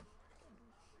 Gabe.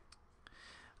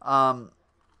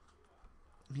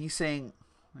 He's saying,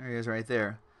 there he is right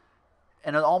there.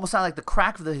 And it almost sounded like the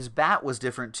crack of his bat was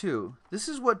different too. This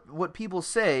is what people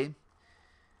say.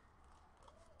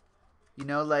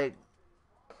 Like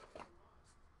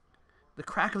the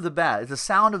crack of the bat, the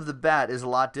sound of the bat is a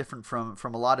lot different from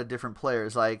a lot of different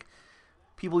players. Like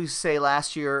people used to say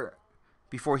last year,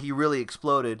 before he really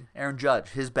exploded, Aaron Judge,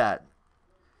 his bat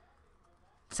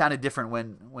sounded different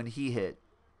when he hit,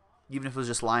 even if it was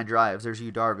just line drives. There's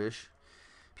Yu Darvish.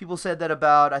 People said that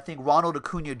about, I think, Ronald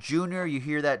Acuna Jr. You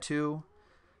hear that too.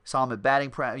 Saw him at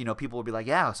batting practice. People would be like,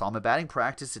 yeah, saw him at batting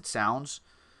practice. It sounds,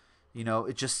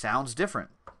 it just sounds different.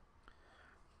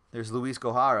 There's Luis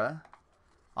Gohara,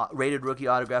 rated rookie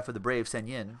autograph for the Braves, Sen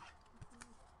Yin.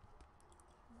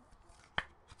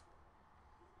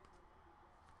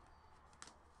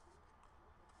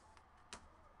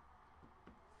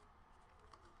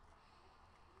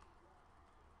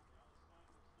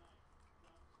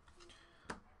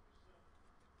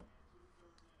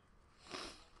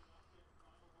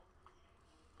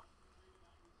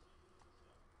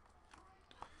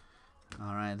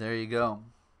 All right, there you go.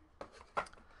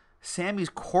 Sammy's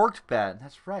corked bat.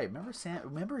 That's right.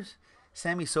 Remember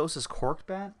Sammy Sosa's corked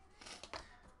bat?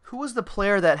 Who was the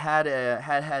player that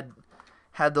had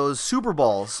those super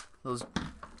balls, those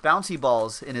bouncy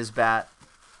balls in his bat?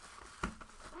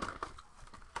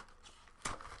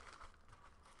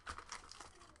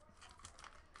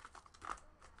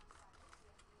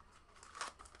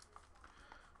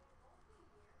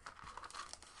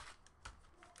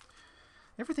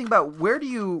 Everything about where do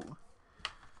you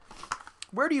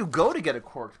go to get a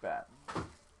corked bat?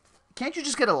 Can't you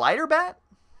just get a lighter bat?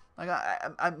 Like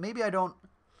maybe I don't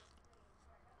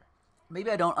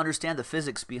understand the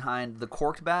physics behind the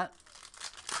corked bat.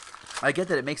 I get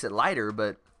that it makes it lighter,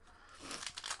 but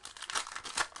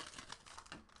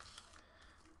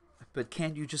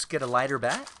can't you just get a lighter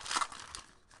bat?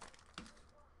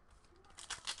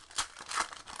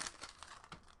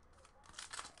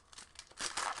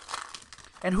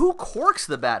 And who corks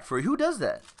the bat for you? Who does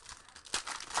that?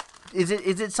 Is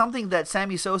it something that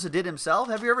Sammy Sosa did himself?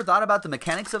 Have you ever thought about the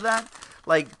mechanics of that?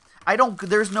 Like,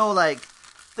 there's no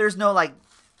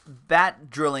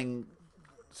bat drilling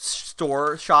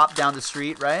shop down the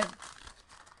street, right?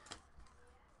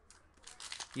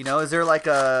 Is there like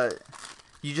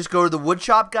you just go to the wood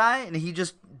shop guy and he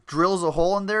just drills a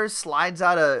hole in there, slides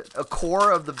out a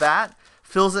core of the bat,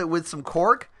 fills it with some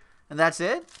cork, and that's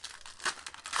it?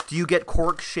 Do you get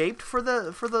cork shaped for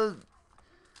the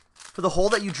hole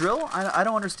that you drill? I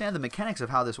don't understand the mechanics of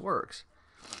how this works.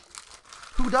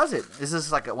 Who does it? Is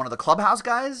this like one of the clubhouse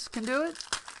guys can do it?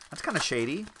 That's kind of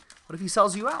shady. What if he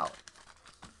sells you out?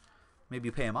 Maybe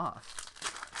you pay him off.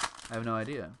 I have no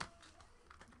idea.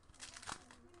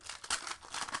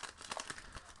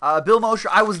 Bill Mosher,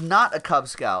 I was not a Cub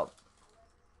Scout.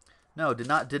 No, did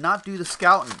not do the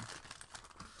scouting.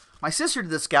 My sister did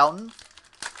the scouting.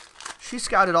 She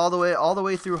scouted all the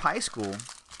way through high school.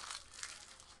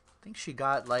 I think she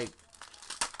got like,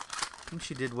 I think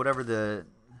she did whatever the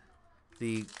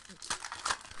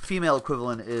female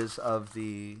equivalent is of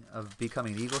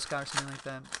becoming an Eagle Scout or something like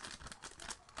that.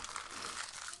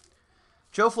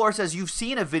 Joe Flores says, you've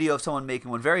seen a video of someone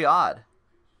making one. Very odd.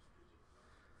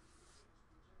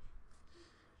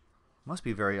 Must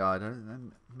be very odd.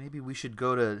 Maybe we should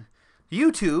go to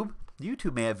YouTube.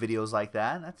 YouTube may have videos like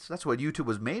that. That's what YouTube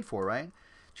was made for, right?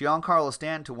 Giancarlo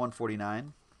Stanton to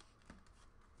 149.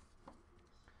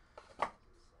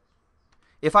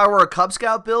 If I were a Cub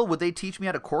Scout, Bill, would they teach me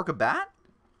how to cork a bat?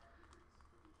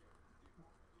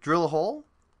 Drill a hole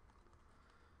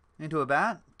into a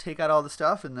bat, take out all the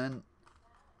stuff, and then...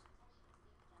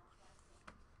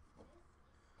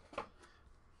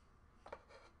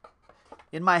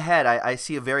 In my head, I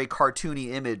see a very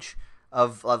cartoony image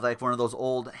of like one of those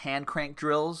old hand crank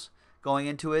drills going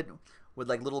into it with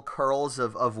like little curls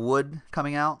of wood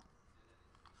coming out.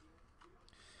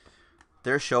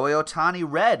 There's Shohei Ohtani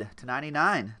red to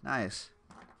 99. Nice.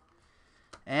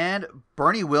 And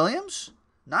Bernie Williams.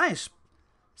 Nice.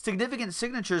 Significant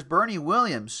signatures, Bernie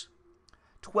Williams.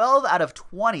 12 out of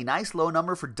 20. Nice low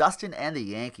number for Dustin and the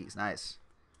Yankees. Nice.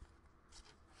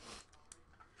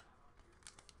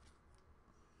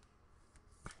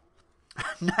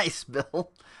 Nice,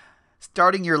 Bill.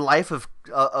 Starting your life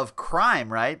of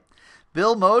crime, right?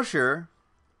 Bill Mosher,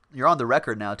 you're on the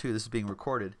record now, too. This is being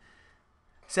recorded.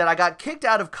 Said, I got kicked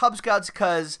out of Cub Scouts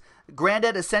because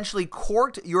Granddad essentially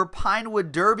corked your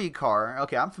Pinewood Derby car.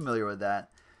 Okay, I'm familiar with that.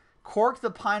 Corked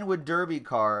the Pinewood Derby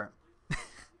car,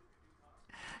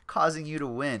 causing you to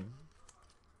win.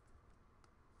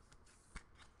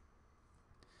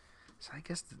 So I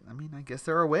guess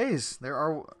there are ways. There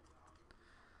are...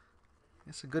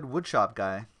 It's a good woodshop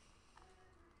guy.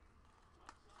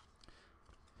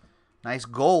 Nice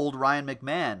gold, Ryan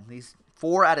McMahon. These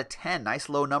 4 out of 10. Nice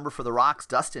low number for the Rocks.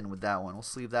 Dustin with that one. We'll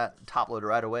sleeve that top loader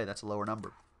right away. That's a lower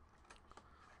number.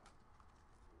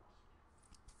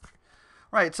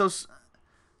 Right, so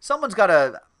someone's got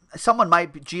a... Someone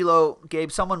might be... Gilo,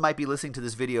 Gabe, someone might be listening to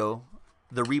this video,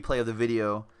 the replay of the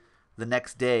video, the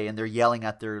next day, and they're yelling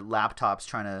at their laptops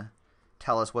trying to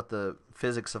tell us what the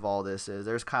physics of all this is.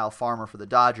 There's Kyle Farmer for the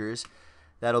Dodgers.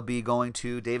 That'll be going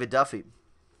to David Duffy.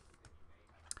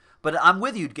 But I'm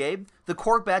with you, Gabe. The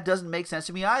cork bat doesn't make sense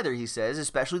to me either, he says,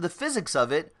 especially the physics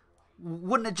of it.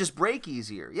 Wouldn't it just break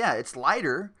easier? Yeah, it's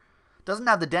lighter. Doesn't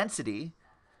have the density.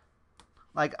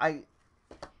 Like,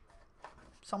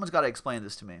 someone's got to explain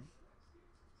this to me.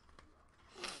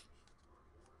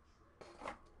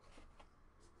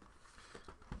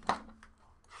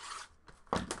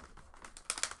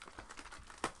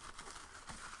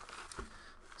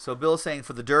 So Bill's saying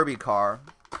for the Derby car,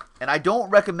 and I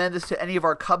don't recommend this to any of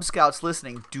our Cub Scouts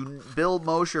listening. Bill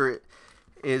Mosher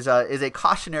is a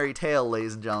cautionary tale,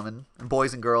 ladies and gentlemen, and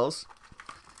boys and girls.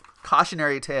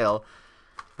 Cautionary tale.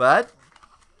 But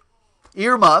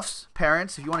earmuffs,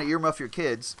 parents, if you want to earmuff your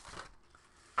kids,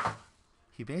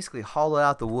 he basically hollowed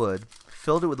out the wood,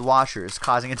 filled it with washers,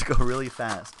 causing it to go really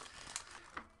fast.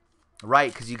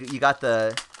 Right, because you got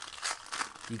the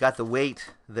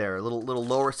weight there, a little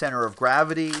lower center of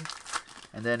gravity,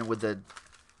 and then with the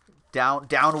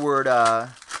downward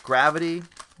gravity,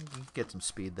 you can get some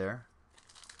speed there.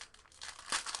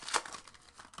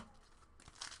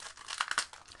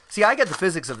 See, I get the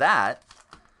physics of that.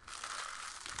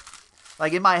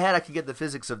 Like in my head, I can get the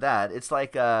physics of that. It's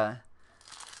like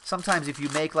sometimes if you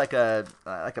make like a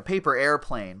paper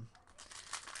airplane,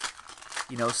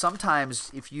 you know, sometimes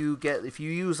if you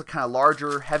use a kind of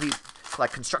larger, heavy,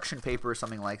 like construction paper or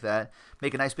something like that,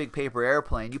 make a nice big paper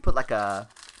airplane. You put like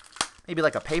maybe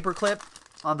like a paper clip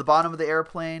on the bottom of the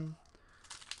airplane,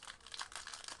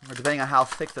 or depending on how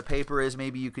thick the paper is,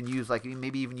 maybe you can use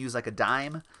maybe even use like a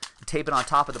dime, and tape it on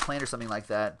top of the plane or something like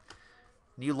that.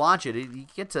 And you launch it, you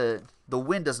get to, the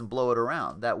wind doesn't blow it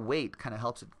around. That weight kind of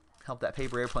help that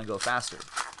paper airplane go faster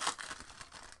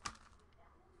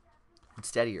and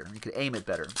steadier. You can aim it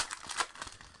better.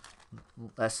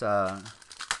 Less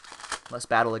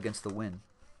battle against the wind.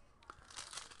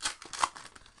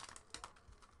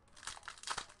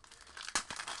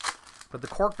 But the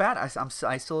cork bat,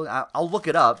 I'll look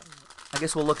it up. I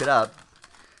guess we'll look it up.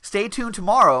 Stay tuned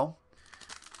tomorrow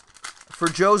for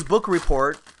Joe's book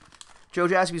report, Joe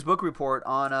Jaspys' book report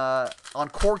on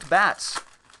corked bats.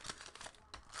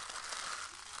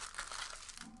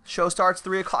 Show starts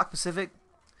 3 o'clock Pacific,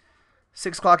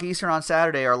 6 o'clock Eastern on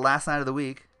Saturday, our last night of the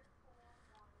week.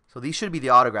 So these should be the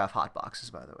autograph hot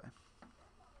boxes, by the way.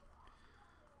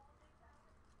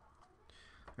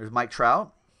 There's Mike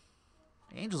Trout.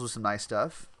 Angels with some nice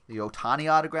stuff. The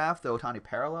Ohtani autograph, the Ohtani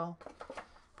parallel.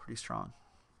 Pretty strong.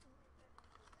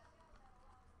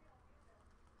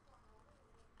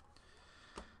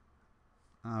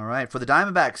 All right, for the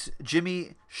Diamondbacks,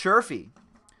 Jimmy Sherfy.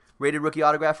 Rated rookie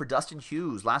autograph for Dustin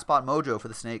Hughes. Last spot mojo for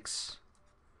the Snakes.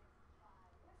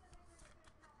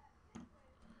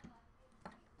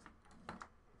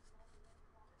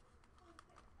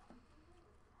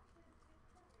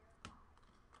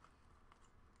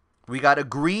 We got a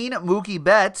green Mookie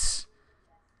Betts.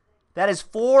 That is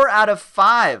 4 out of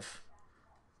 5.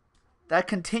 That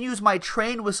continues my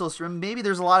train whistle stream. Maybe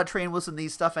there's a lot of train whistles in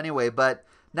these stuff anyway, but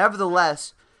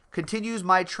nevertheless, continues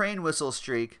my train whistle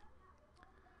streak.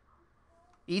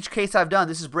 Each case I've done,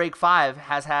 this is break 5,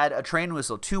 has had a train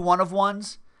whistle. 2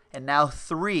 1-of-1s, and now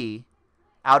 3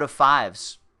 out of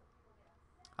 5s.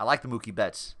 I like the Mookie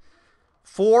Betts.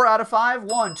 4 out of 5.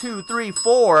 1, 2, 3,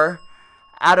 4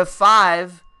 out of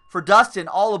 5 for Dustin.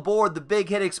 All aboard the Big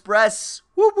Hit Express.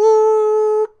 Whoop,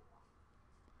 whoop.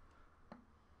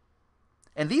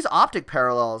 And these optic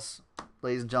parallels,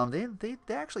 ladies and gentlemen, they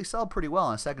actually sell pretty well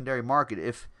on a secondary market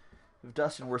if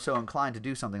Dustin were so inclined to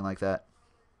do something like that.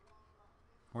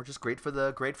 Or just great for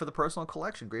the personal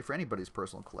collection. Great for anybody's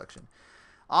personal collection.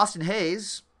 Austin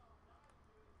Hayes.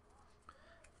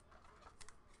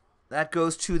 That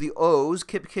goes to the O's.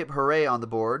 Kip, Kip, hooray on the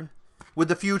board. With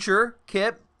the future,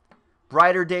 Kip.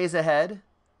 Brighter days ahead.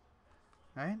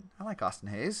 Right? I like Austin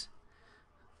Hayes.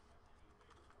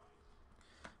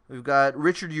 We've got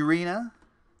Richard Urena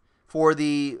for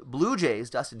the Blue Jays.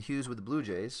 Dustin Hughes with the Blue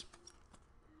Jays.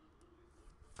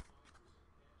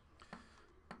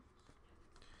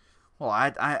 Well,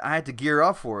 I had to gear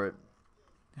up for it.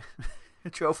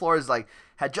 Joe Flores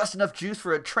had just enough juice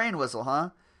for a train whistle,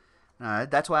 huh?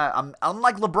 That's why I'm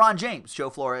like LeBron James, Joe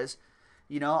Flores.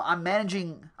 You know, I'm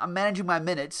managing my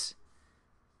minutes.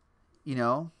 You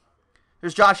know,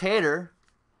 there's Josh Hader.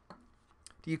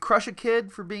 Do you crush a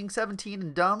kid for being 17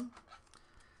 and dumb?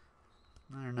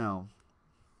 I don't know.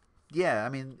 Yeah, I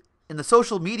mean, in the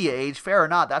social media age, fair or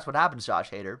not, that's what happens,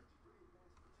 Josh Hader.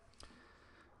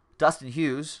 Dustin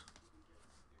Hughes.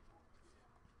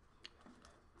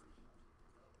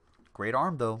 Great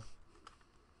arm, though.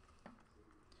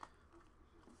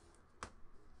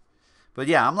 But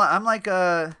yeah, I'm like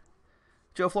Joe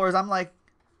Flores. I'm like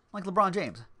LeBron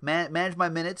James. Manage my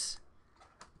minutes.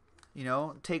 You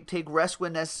know, take rest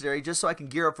when necessary, just so I can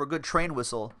gear up for a good train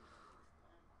whistle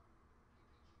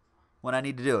when I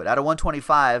need to do it. Out of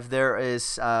 125, there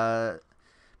is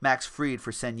Max Fried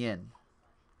for Sen Yin.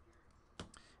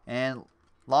 And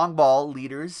long ball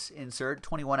leaders insert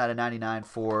 21 out of 99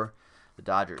 for the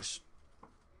Dodgers.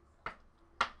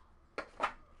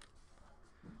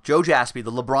 Joe Jaspy,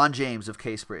 the LeBron James of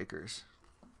case breakers.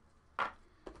 I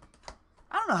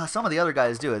don't know how some of the other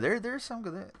guys do it. There's some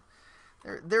good.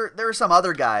 There are some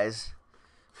other guys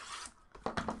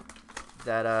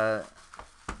that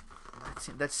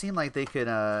seem like they could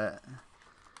they're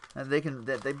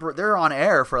on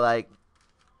air for I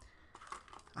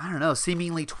don't know,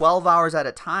 seemingly 12 hours at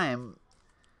a time,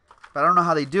 but I don't know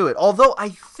how they do it. Although I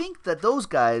think that those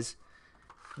guys,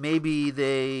 I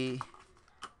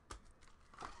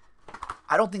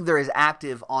don't think they're as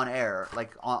active on air,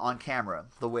 like on camera,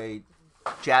 the way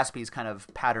Jaspys kind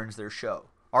of patterns their show.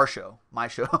 Our show, my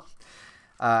show.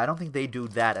 I don't think they do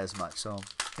that as much, so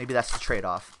maybe that's the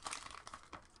trade-off.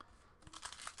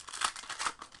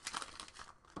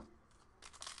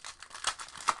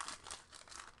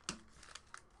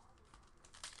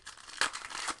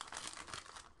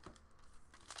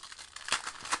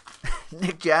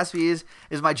 Nick Jaspy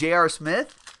is my J.R.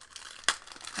 Smith.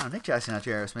 Oh, Nick Jaspy, not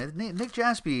J.R. Smith. Nick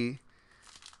Jaspy.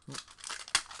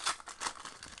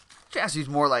 Jaspy's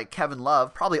more like Kevin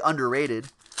Love, probably underrated,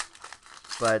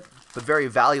 but very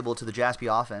valuable to the Jaspy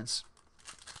offense.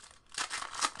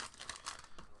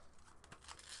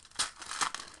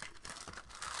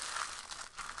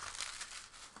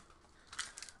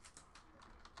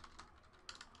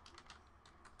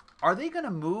 Are they going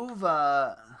to move?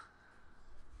 Are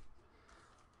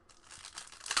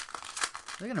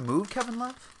they going to move Kevin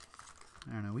Love?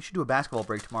 I don't know. We should do a basketball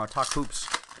break tomorrow. Talk hoops.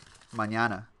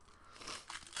 Mañana.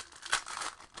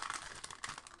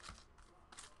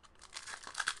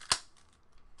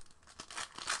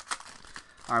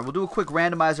 All right, we'll do a quick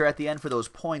randomizer at the end for those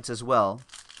points as well.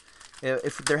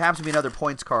 If there happens to be another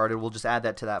points card, we'll just add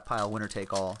that to that pile. Winner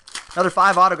take all. Another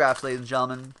 5 autographs, ladies and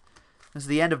gentlemen. This is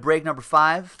the end of break number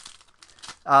 5.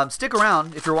 Stick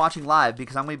around if you're watching live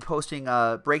because I'm going to be posting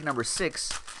break number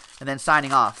 6 and then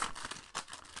signing off.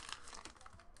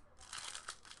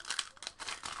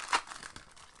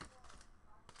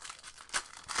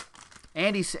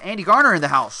 Andy Garner in the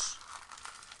house.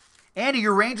 Andy,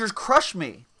 your Rangers crushed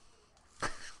me.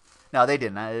 No, they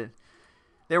didn't.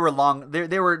 They were long.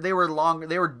 They were long.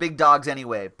 They were big dogs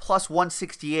anyway. Plus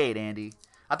 168, Andy.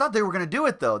 I thought they were going to do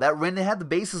it though. That when they had the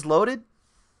bases loaded,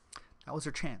 that was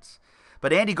their chance.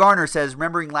 But Andy Garner says,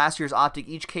 remembering last year's Optic,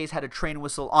 each case had a train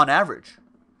whistle on average.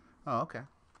 Oh, okay.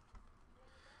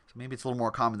 So maybe it's a little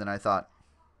more common than I thought.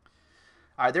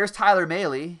 All right, there's Tyler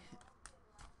Mahle.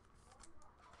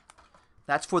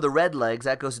 That's for the Red Legs.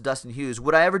 That goes to Dustin Hughes.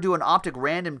 Would I ever do an Optic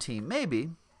random team?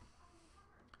 Maybe.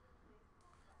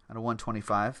 Out of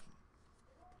 125.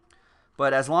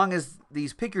 But as long as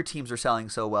these pick your teams are selling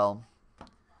so well,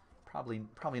 probably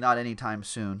not anytime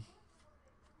soon.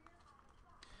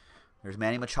 There's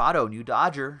Manny Machado, new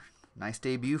Dodger. Nice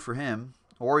debut for him.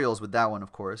 Orioles with that one,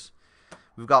 of course.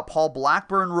 We've got Paul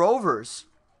Blackburn Rovers,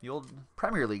 the old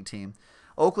Premier League team.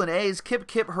 Oakland A's, Kip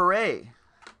Kip Hooray,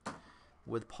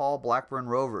 with Paul Blackburn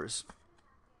Rovers.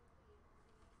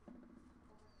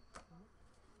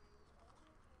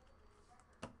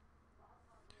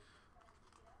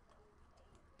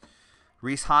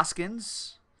 Rhys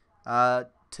Hoskins to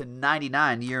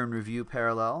 99, year in review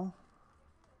parallel.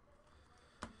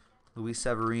 Luis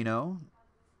Severino.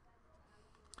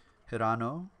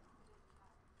 Hirano.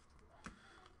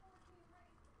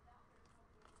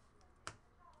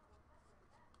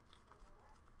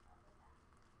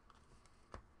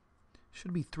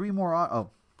 Should be 3 more.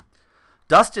 Oh.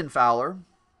 Dustin Fowler.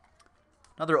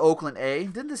 Another Oakland A.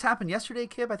 Didn't this happen yesterday,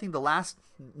 Kip? I think the last,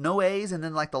 no A's, and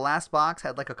then like the last box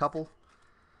had like a couple.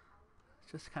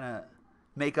 Just kind of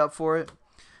make up for it.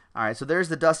 All right, so there's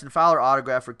the Dustin Fowler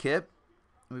autograph for Kip.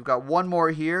 We've got one more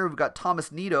here. We've got Thomas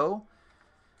Nido.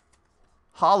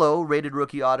 Hollow rated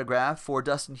rookie autograph for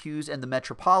Dustin Hughes and the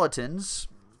Metropolitans.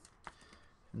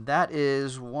 That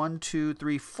is 1, 2,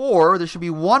 3, 4. There should be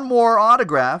one more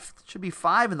autograph. Should be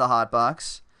 5 in the hot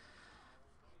box.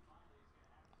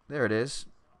 There it is.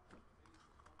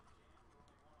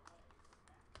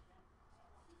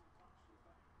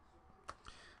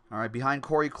 All right, behind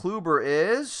Corey Kluber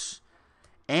is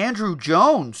Andrew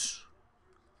Jones.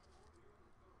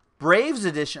 Braves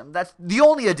edition. That's the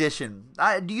only edition.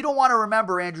 You don't want to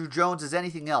remember Andrew Jones as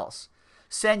anything else.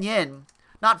 Sen Yin,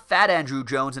 not fat Andrew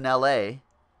Jones in L.A.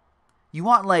 You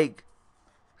want like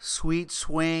sweet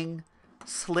swing,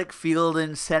 slick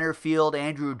fielding, center field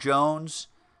Andrew Jones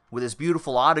with his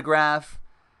beautiful autograph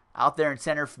out there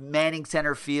in manning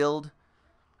center field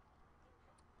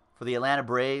for the Atlanta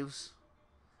Braves.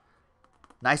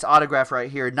 Nice autograph right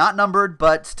here. Not numbered,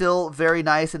 but still very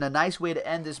nice. And a nice way to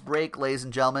end this break, ladies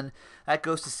and gentlemen. That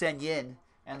goes to Sen Yin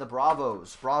and the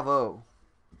Bravos. Bravo.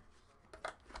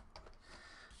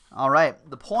 All right.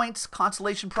 The points,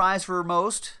 consolation prize for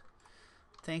most.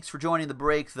 Thanks for joining the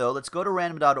break, though. Let's go to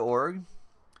random.org.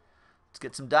 Let's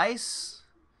get some dice.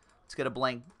 Let's get a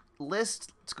blank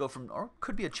list. Let's go from, or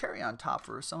could be a cherry on top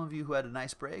for some of you who had a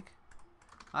nice break.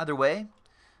 Either way,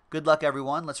 good luck,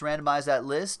 everyone. Let's randomize that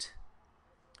list.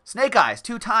 Snake Eyes,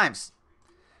 2 times.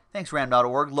 Thanks,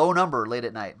 random.org. Low number late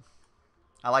at night.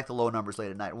 I like the low numbers late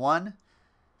at night. 1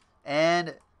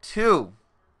 and 2.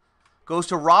 Goes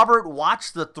to Robert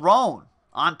Watch the Throne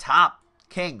on top.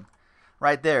 King.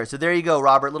 Right there. So there you go,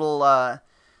 Robert. Little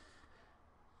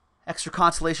extra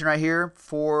consolation right here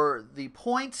for the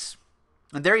points.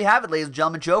 And there you have it, ladies and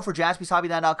gentlemen. Joe for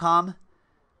JaspysHobby.com.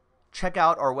 Check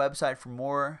out our website for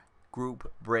more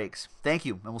group breaks. Thank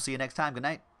you, and we'll see you next time. Good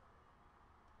night.